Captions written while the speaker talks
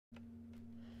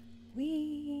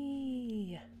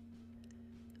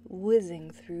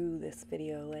whizzing through this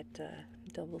video at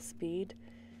double speed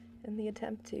in the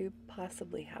attempt to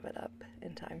possibly have it up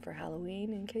in time for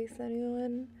Halloween in case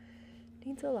anyone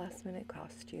needs a last minute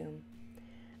costume.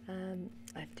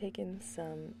 I've taken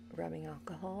some rubbing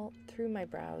alcohol through my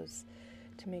brows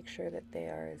to make sure that they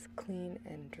are as clean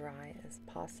and dry as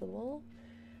possible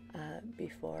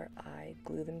before I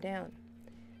glue them down.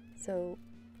 So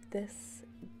this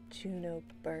Juno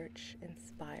Birch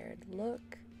inspired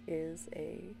look is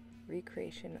a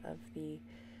recreation of the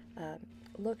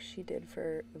look she did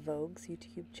for Vogue's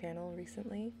YouTube channel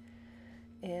recently,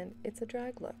 and it's a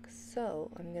drag look,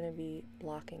 so I'm going to be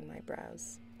blocking my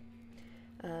brows.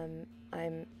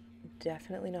 I'm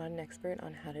definitely not an expert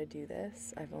on how to do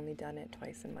this. I've only done it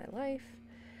twice in my life,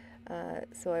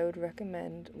 so I would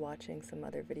recommend watching some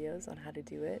other videos on how to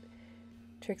do it.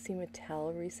 Trixie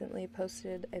Mattel recently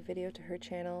posted a video to her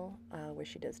channel where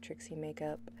she does Trixie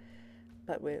makeup,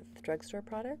 but with drugstore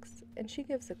products, and she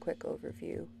gives a quick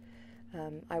overview.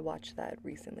 I watched that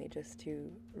recently just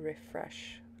to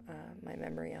refresh my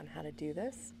memory on how to do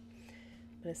this.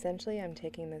 But essentially I'm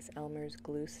taking this Elmer's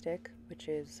glue stick, which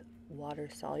is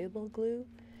water-soluble glue,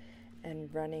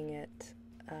 and running it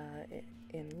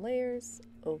in layers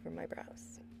over my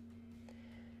brows.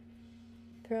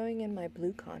 Throwing in my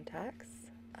blue contacts,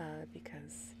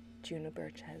 because Juno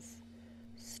Birch has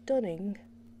stunning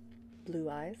blue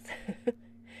eyes,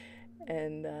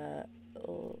 and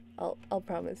I'll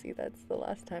promise you that's the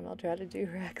last time I'll try to do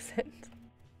her accent.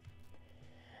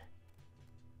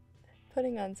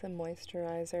 Putting on some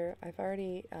moisturizer. I've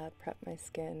already prepped my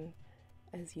skin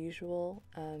as usual,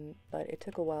 but it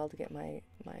took a while to get my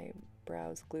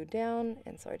brows glued down,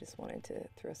 and so I just wanted to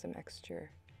throw some extra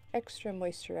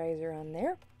moisturizer on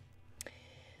there.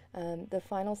 The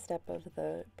final step of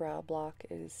the brow block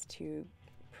is to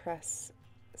press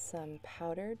some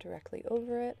powder directly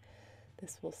over it.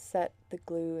 This will set the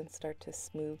glue and start to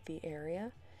smooth the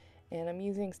area, and I'm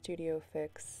using Studio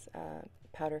Fix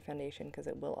powder foundation because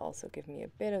it will also give me a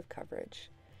bit of coverage.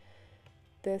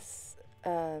 This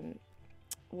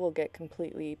will get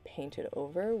completely painted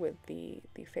over with the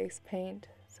face paint,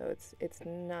 so it's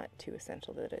not too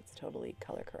essential that it's totally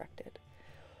color corrected.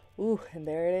 Ooh, and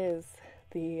there it is,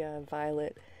 the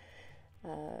violet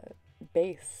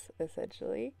base,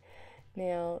 essentially.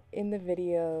 Now, in the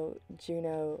video,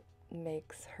 Juno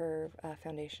makes her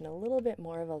foundation a little bit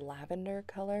more of a lavender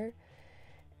color,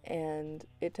 and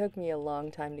it took me a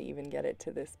long time to even get it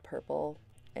to this purple,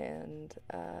 and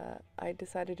I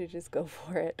decided to just go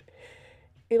for it.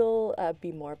 It'll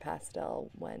be more pastel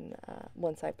when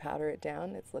once I powder it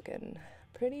down. It's looking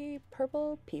pretty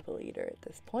purple people eater at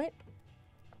this point.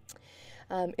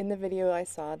 In the video I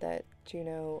saw that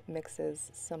Juno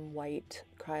mixes some white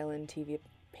Krylon TV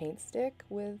paint stick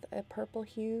with a purple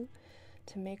hue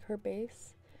to make her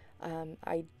base.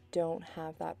 I don't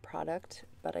have that product,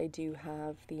 but I do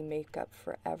have the Makeup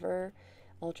Forever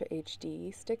Ultra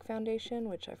HD stick foundation,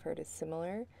 which I've heard is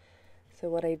similar. So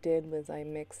what I did was I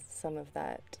mixed some of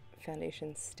that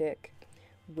foundation stick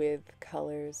with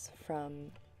colors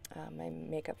from my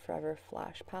Makeup Forever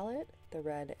Flash palette, the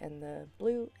red and the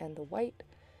blue and the white.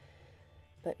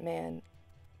 But man,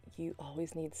 you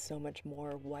always need so much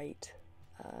more white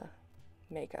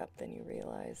makeup than you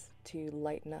realize to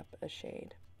lighten up a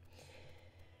shade.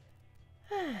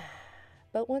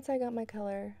 But once I got my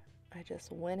color, I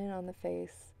just went in on the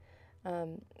face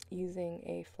using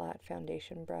a flat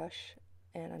foundation brush,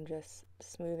 and I'm just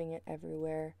smoothing it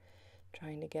everywhere,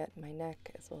 trying to get my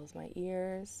neck as well as my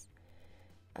ears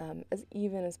as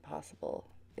even as possible.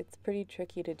 It's pretty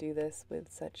tricky to do this with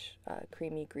such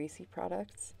creamy, greasy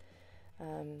products,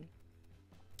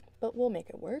 but we'll make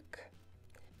it work.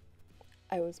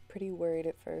 I was pretty worried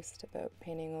at first about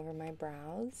painting over my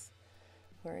brows,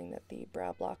 worrying that the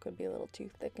brow block would be a little too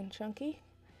thick and chunky,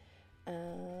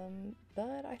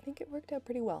 but I think it worked out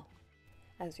pretty well,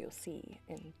 as you'll see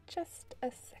in just a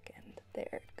second. There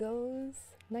it goes,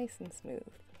 nice and smooth.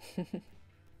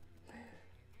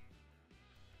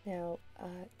 Now,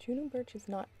 Juno Birch is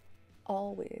not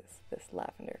always this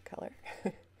lavender color.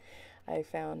 I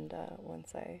found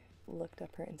once I looked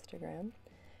up her Instagram,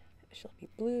 she'll be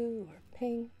blue or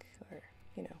pink or,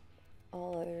 you know,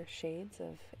 all other shades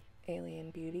of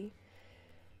alien beauty.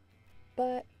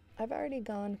 But I've already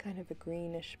gone kind of a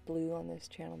greenish blue on this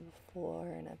channel before,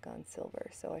 and I've gone silver,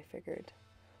 so I figured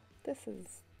this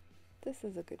is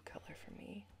a good color for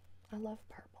me. I love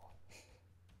purple.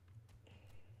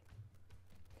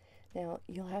 Now,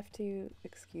 you'll have to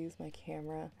excuse my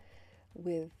camera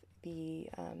with the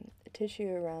tissue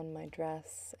around my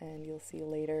dress, and you'll see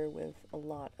later with a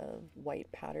lot of white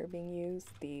powder being used.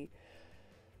 The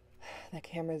the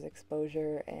camera's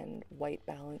exposure and white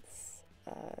balance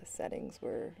settings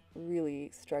were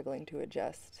really struggling to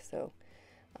adjust. So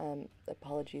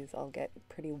apologies, I'll get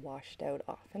pretty washed out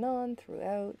off and on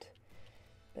throughout,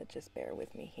 but just bear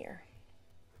with me here.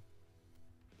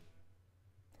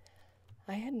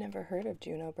 I had never heard of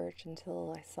Juno Birch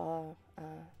until I saw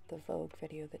the Vogue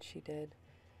video that she did,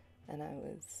 and I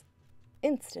was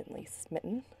instantly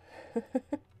smitten.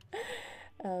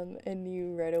 And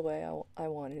knew right away I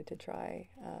wanted to try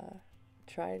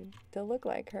to look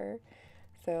like her.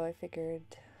 So I figured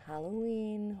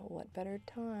Halloween, what better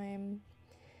time?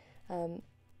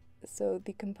 So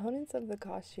the components of the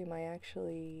costume I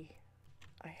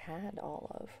had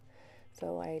all of.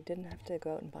 So I didn't have to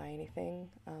go out and buy anything.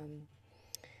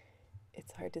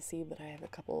 It's hard to see, but I have a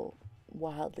couple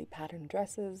wildly patterned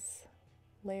dresses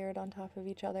layered on top of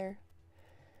each other.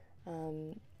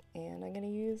 And I'm going to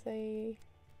use a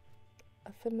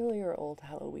familiar old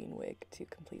Halloween wig to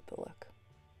complete the look.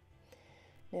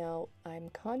 Now, I'm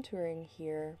contouring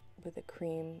here with a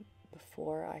cream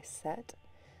before I set,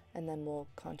 and then we'll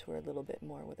contour a little bit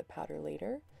more with a powder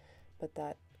later, but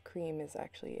that cream is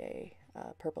actually a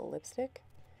purple lipstick,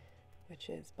 which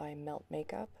is by Melt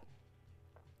Makeup.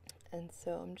 And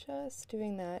so I'm just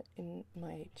doing that in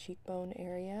my cheekbone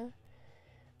area.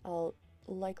 I'll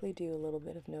likely do a little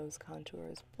bit of nose contour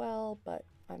as well, but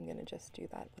I'm going to just do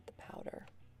that with the powder.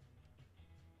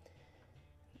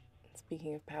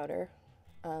 Speaking of powder,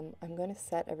 I'm going to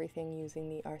set everything using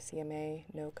the RCMA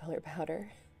No Color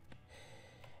Powder.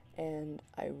 And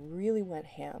I really went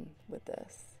ham with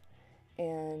this.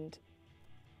 And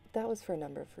that was for a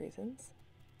number of reasons.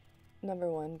 Number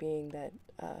one being that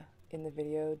in the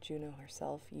video, Juno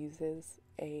herself uses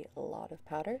a lot of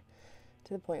powder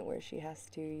to the point where she has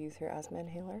to use her asthma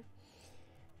inhaler.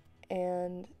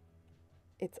 And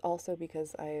it's also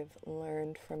because I've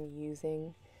learned from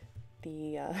using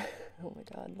the, oh my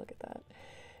god, look at that,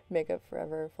 Makeup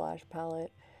Forever Flash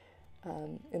Palette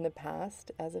in the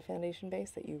past as a foundation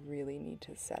base that you really need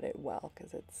to set it well,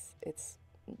 because it's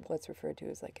what's referred to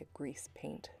as like a grease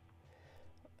paint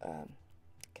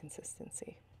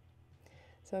consistency.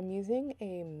 So I'm using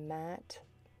a matte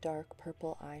dark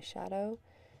purple eyeshadow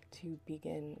to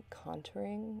begin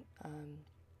contouring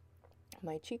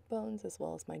my cheekbones as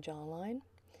well as my jawline.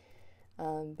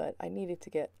 But I needed to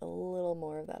get a little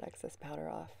more of that excess powder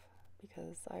off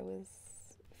because I was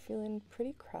feeling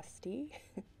pretty crusty.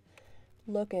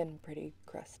 Looking pretty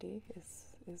crusty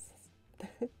is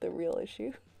the real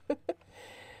issue.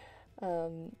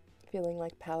 Feeling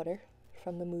like powder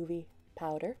from the movie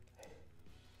Powder.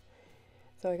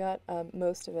 So I got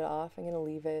most of it off. I'm going to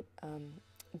leave it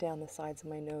down the sides of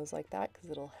my nose like that because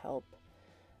it'll help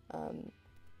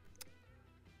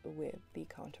with the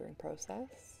contouring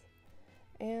process.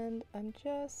 And I'm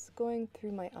just going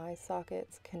through my eye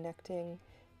sockets, connecting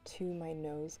to my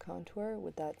nose contour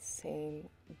with that same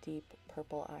deep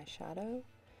purple eyeshadow.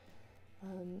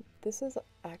 This is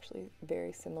actually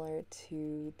very similar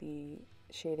to the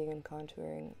shading and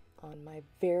contouring on my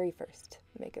very first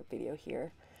makeup video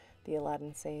here, the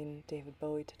Aladdin Sane David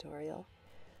Bowie tutorial.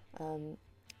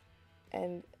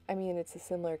 And I mean, it's a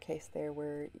similar case there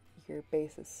where your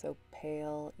base is so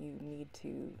pale you need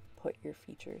to put your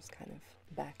features kind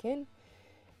of back in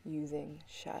using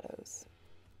shadows.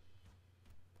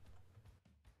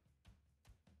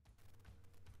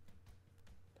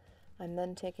 I'm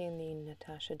then taking the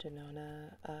Natasha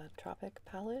Denona Tropic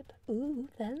palette, ooh,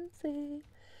 fancy,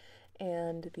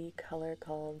 and the color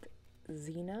called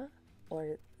Zena,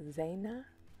 or Zena,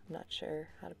 I'm not sure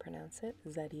how to pronounce it,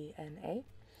 Z-E-N-A.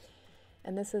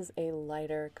 And this is a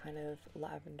lighter kind of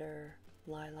lavender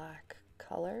lilac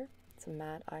color. It's a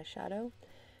matte eyeshadow,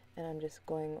 and I'm just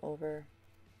going over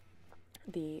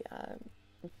the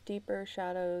deeper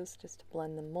shadows just to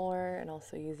blend them more, and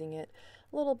also using it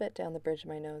a little bit down the bridge of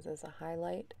my nose as a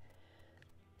highlight.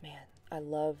 Man, I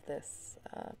love this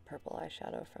purple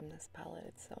eyeshadow from this palette.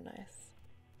 It's so nice.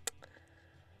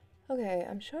 Okay,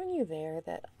 I'm showing you there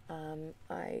that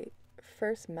I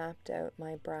first mapped out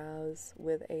my brows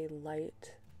with a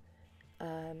light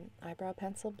eyebrow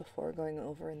pencil before going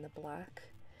over in the black,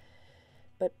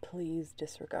 but please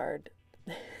disregard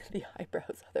the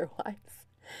eyebrows otherwise.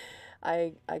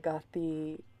 I got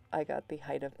the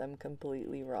height of them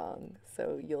completely wrong,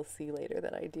 so you'll see later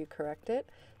that I do correct it.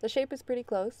 The shape is pretty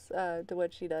close to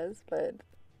what she does, but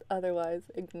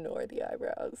otherwise ignore the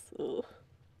eyebrows. Ugh.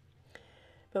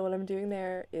 But what I'm doing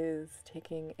there is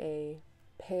taking a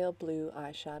pale blue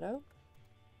eyeshadow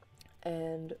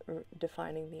and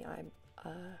defining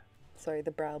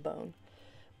the brow bone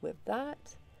with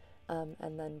that,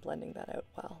 and then blending that out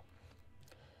well.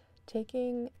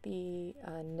 taking the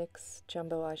NYX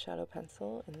Jumbo Eyeshadow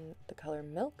Pencil in the color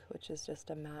Milk, which is just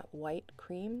a matte white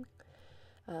cream,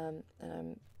 and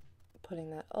I'm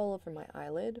putting that all over my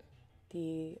eyelid.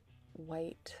 The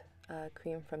white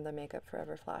cream from the Makeup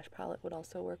Forever Flash palette would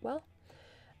also work well,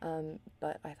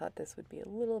 but I thought this would be a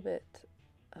little bit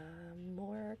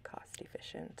more cost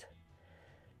efficient.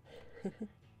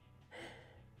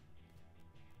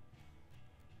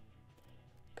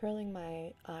 Curling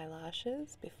my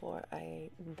eyelashes before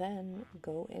I then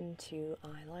go into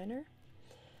eyeliner.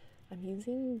 I'm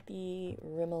using the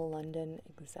Rimmel London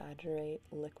Exaggerate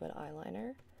liquid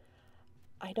eyeliner.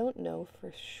 I don't know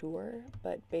for sure,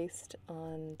 but based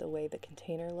on the way the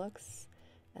container looks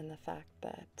and the fact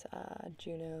that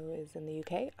Juno is in the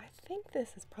UK, I think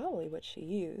this is probably what she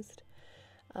used.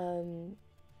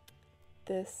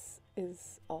 This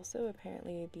is also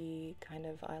apparently the kind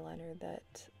of eyeliner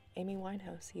that Amy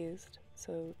Winehouse used,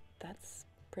 so that's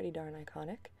pretty darn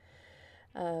iconic.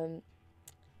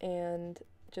 And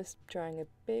just drawing a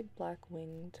big black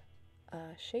winged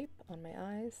shape on my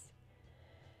eyes.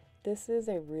 This is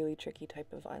a really tricky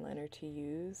type of eyeliner to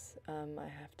use. I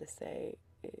have to say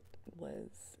it was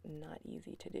not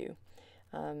easy to do,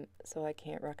 so I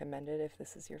can't recommend it if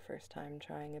this is your first time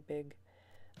trying a big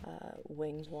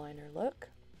winged liner look.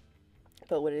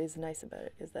 But what is nice about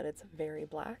it is that it's very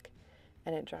black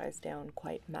and it dries down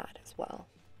quite matte as well.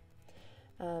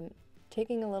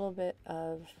 Taking a little bit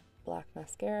of black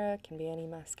mascara, can be any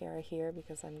mascara here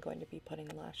because I'm going to be putting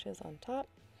lashes on top,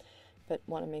 but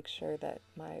want to make sure that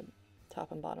my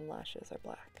top and bottom lashes are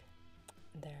black.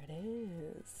 There it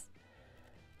is.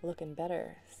 Looking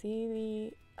better.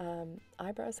 See, the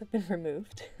eyebrows have been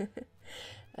removed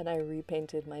and I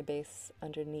repainted my base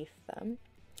underneath them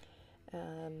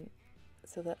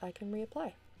so that I can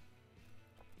reapply.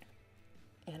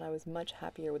 And I was much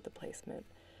happier with the placement.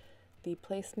 The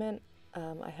placement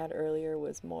I had earlier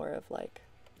was more of like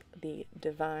the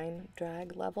divine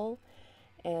drag level,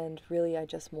 and really I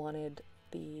just wanted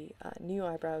the new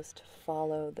eyebrows to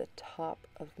follow the top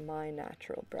of my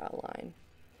natural brow line.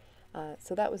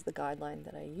 So that was the guideline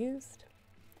that I used.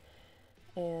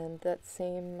 And that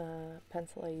same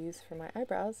pencil I used for my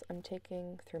eyebrows, I'm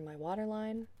taking through my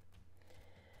waterline.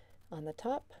 On the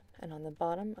top and on the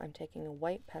bottom, I'm taking a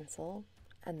white pencil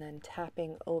and then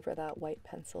tapping over that white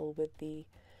pencil with the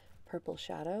purple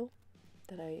shadow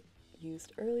that I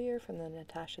used earlier from the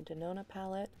Natasha Denona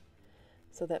palette,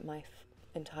 so that my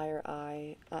entire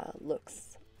eye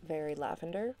looks very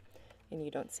lavender and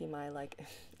you don't see my like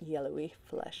yellowy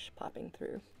flesh popping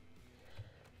through,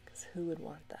 because who would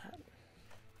want that?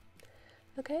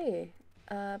 Okay,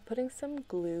 putting some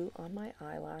glue on my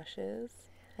eyelashes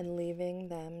and leaving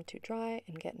them to dry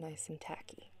and get nice and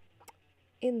tacky.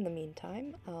 In the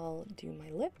meantime, I'll do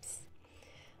my lips.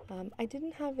 I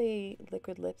didn't have a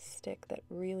liquid lipstick that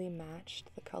really matched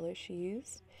the color she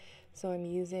used, so I'm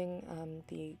using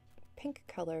the pink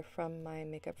color from my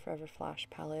Makeup Forever Flash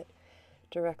palette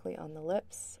directly on the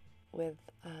lips with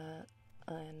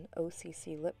an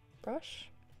OCC lip brush.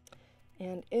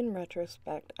 And in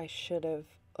retrospect, I should have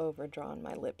overdrawn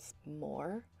my lips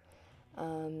more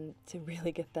to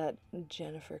really get that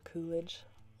Jennifer Coolidge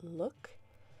look.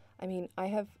 I mean, I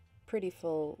have pretty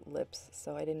full lips,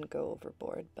 so I didn't go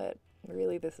overboard, but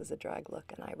really this is a drag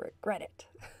look and I regret it.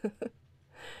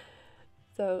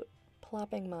 So,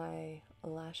 plopping my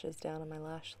lashes down on my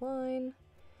lash line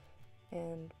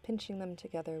and pinching them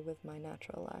together with my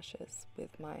natural lashes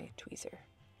with my tweezer.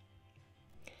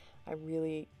 I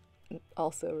really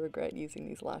also regret using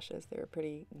these lashes. They were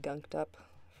pretty gunked up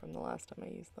from the last time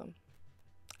I used them.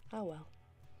 Oh well.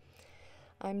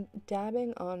 I'm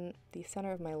dabbing on the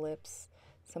center of my lips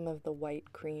some of the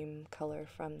white cream color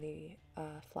from the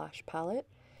Flash palette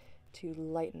to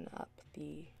lighten up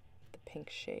the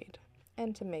pink shade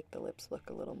and to make the lips look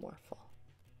a little more full.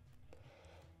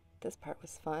 This part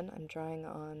was fun. I'm drawing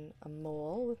on a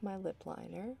mole with my lip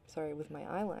liner, sorry, with my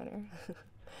eyeliner,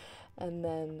 and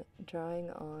then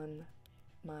drawing on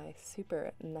my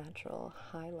super natural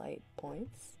highlight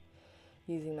points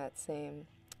using that same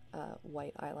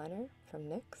white eyeliner from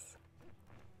NYX,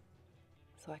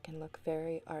 so I can look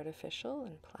very artificial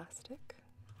and plastic.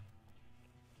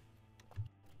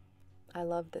 I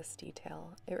love this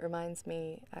detail. It reminds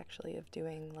me actually of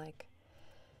doing like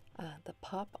the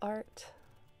pop art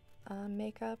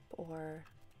makeup, or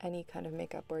any kind of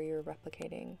makeup where you're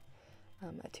replicating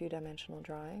a two-dimensional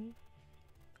drawing.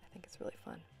 I think it's really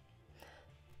fun.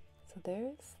 So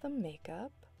there's the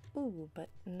makeup. Ooh, but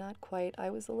not quite. I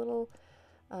was a little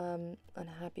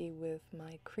unhappy with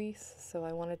my crease, so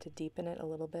I wanted to deepen it a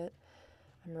little bit.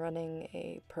 I'm running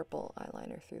a purple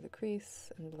eyeliner through the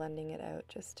crease and blending it out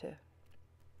just to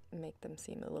make them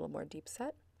seem a little more deep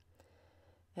set.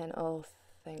 And oh,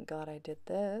 thank God I did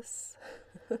this.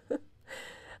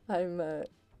 I'm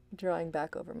drawing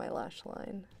back over my lash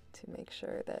line to make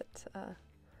sure that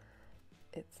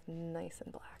it's nice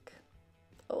and black.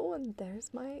 Oh, and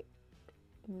there's my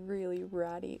really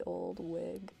ratty old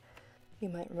wig. You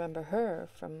might remember her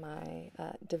from my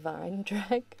Divine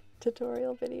Drag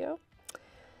tutorial video.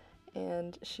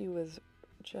 And she was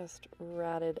just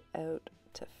ratted out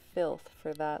to filth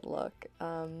for that look.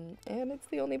 And it's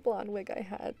the only blonde wig I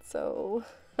had, so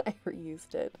I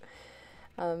reused it.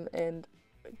 And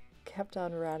kept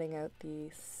on ratting out the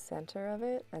center of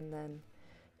it and then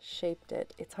shaped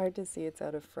it. It's hard to see, it's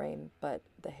out of frame, but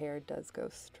the hair does go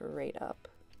straight up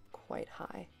quite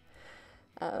high.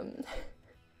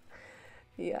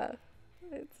 Yeah,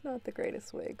 it's not the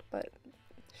greatest wig, but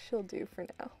she'll do for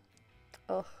now.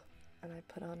 Oh, and I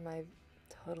put on my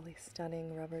totally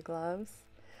stunning rubber gloves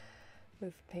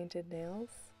with painted nails.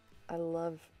 I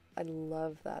love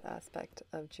that aspect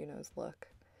of Juno's look.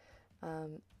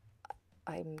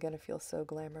 I'm gonna feel so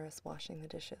glamorous washing the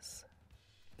dishes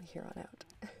here on out.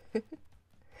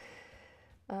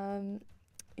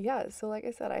 Yeah, so like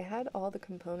I said, I had all the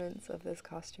components of this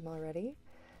costume already,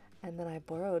 and then I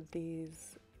borrowed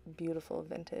these beautiful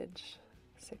vintage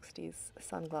 60s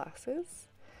sunglasses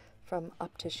from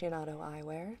Opticianato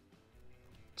Eyewear.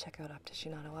 Check out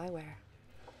Opticianato Eyewear.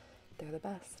 They're the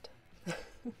best.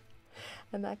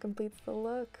 And that completes the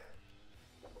look.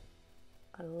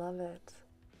 I love it.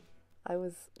 I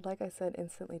was, like I said,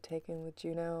 instantly taken with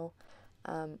Juno.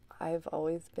 I've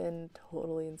always been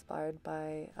totally inspired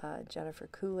by Jennifer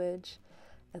Coolidge,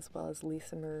 as well as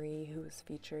Lisa Marie, who was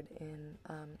featured in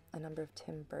a number of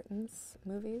Tim Burton's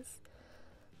movies,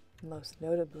 most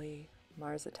notably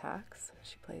Mars Attacks.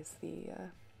 She plays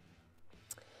the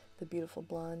beautiful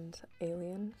blonde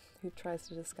alien who tries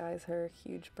to disguise her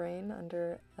huge brain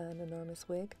under an enormous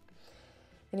wig.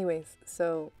 Anyways,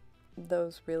 so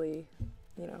those really,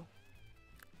 you know,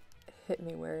 hit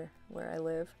me where I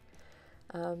live.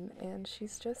 And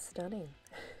she's just stunning.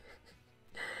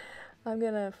 I'm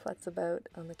gonna futz about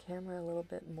on the camera a little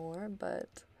bit more,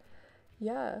 but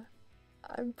yeah,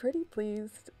 I'm pretty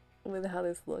pleased with how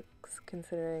this looks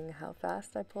considering how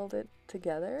fast I pulled it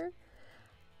together.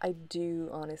 I do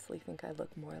honestly think I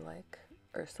look more like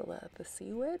Ursula the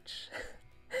Sea Witch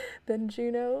than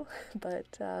Juno,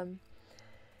 but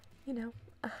you know,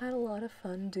 I had a lot of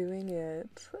fun doing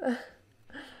it.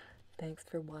 Thanks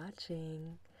for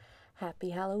watching.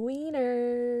 Happy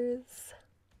Halloweeners!